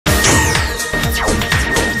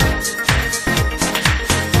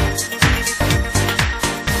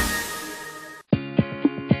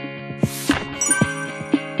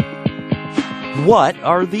What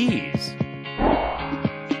are these?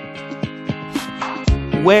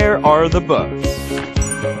 Where are the books?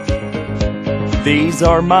 These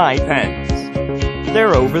are my pens.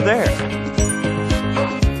 They're over there.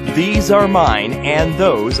 These are mine and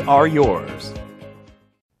those are yours.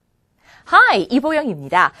 Hi,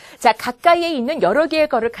 이보영입니다. 자, 가까이에 있는 여러 개의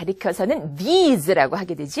거를 가리켜서는 these라고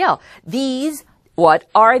하게 되죠. These, what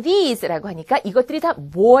are these? 라고 하니까 이것들이 다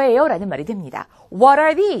뭐예요? 라는 말이 됩니다. What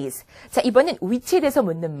are these? 자, 이번엔 위치에 대해서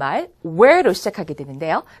묻는 말, where로 시작하게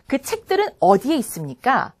되는데요. 그 책들은 어디에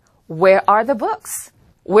있습니까? Where are the books?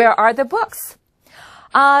 Where are the books?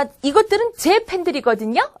 이것들은 제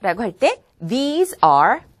펜들이거든요. 라고 할 때, these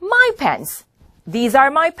are my pens. These are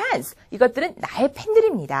my pens. 이것들은 나의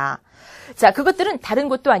펜들입니다. 자, 그것들은 다른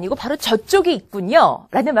곳도 아니고 바로 저쪽에 있군요.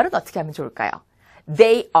 라는 말은 어떻게 하면 좋을까요?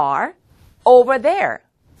 They are over there.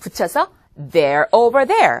 붙여서 they're over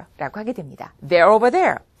there 라고 하게 됩니다. They're over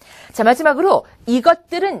there. 자, 마지막으로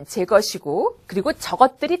이것들은 제 것이고 그리고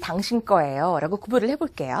저것들이 당신 거예요 라고 구분을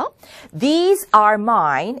해볼게요. These are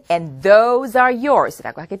mine and those are yours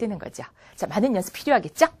라고 하게 되는 거죠. 자, 많은 연습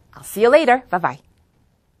필요하겠죠? I'll see you later. Bye bye.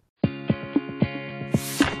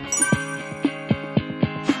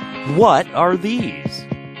 What are these?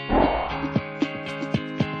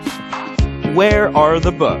 Where are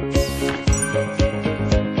the books?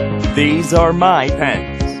 These are my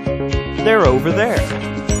pens. They're over there.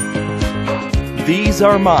 These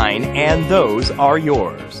are mine and those are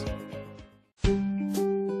yours.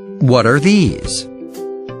 What are these?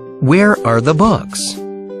 Where are the books?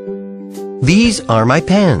 These are my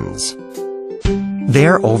pens.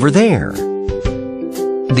 They're over there.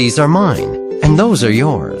 These are mine, and those are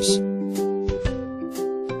yours.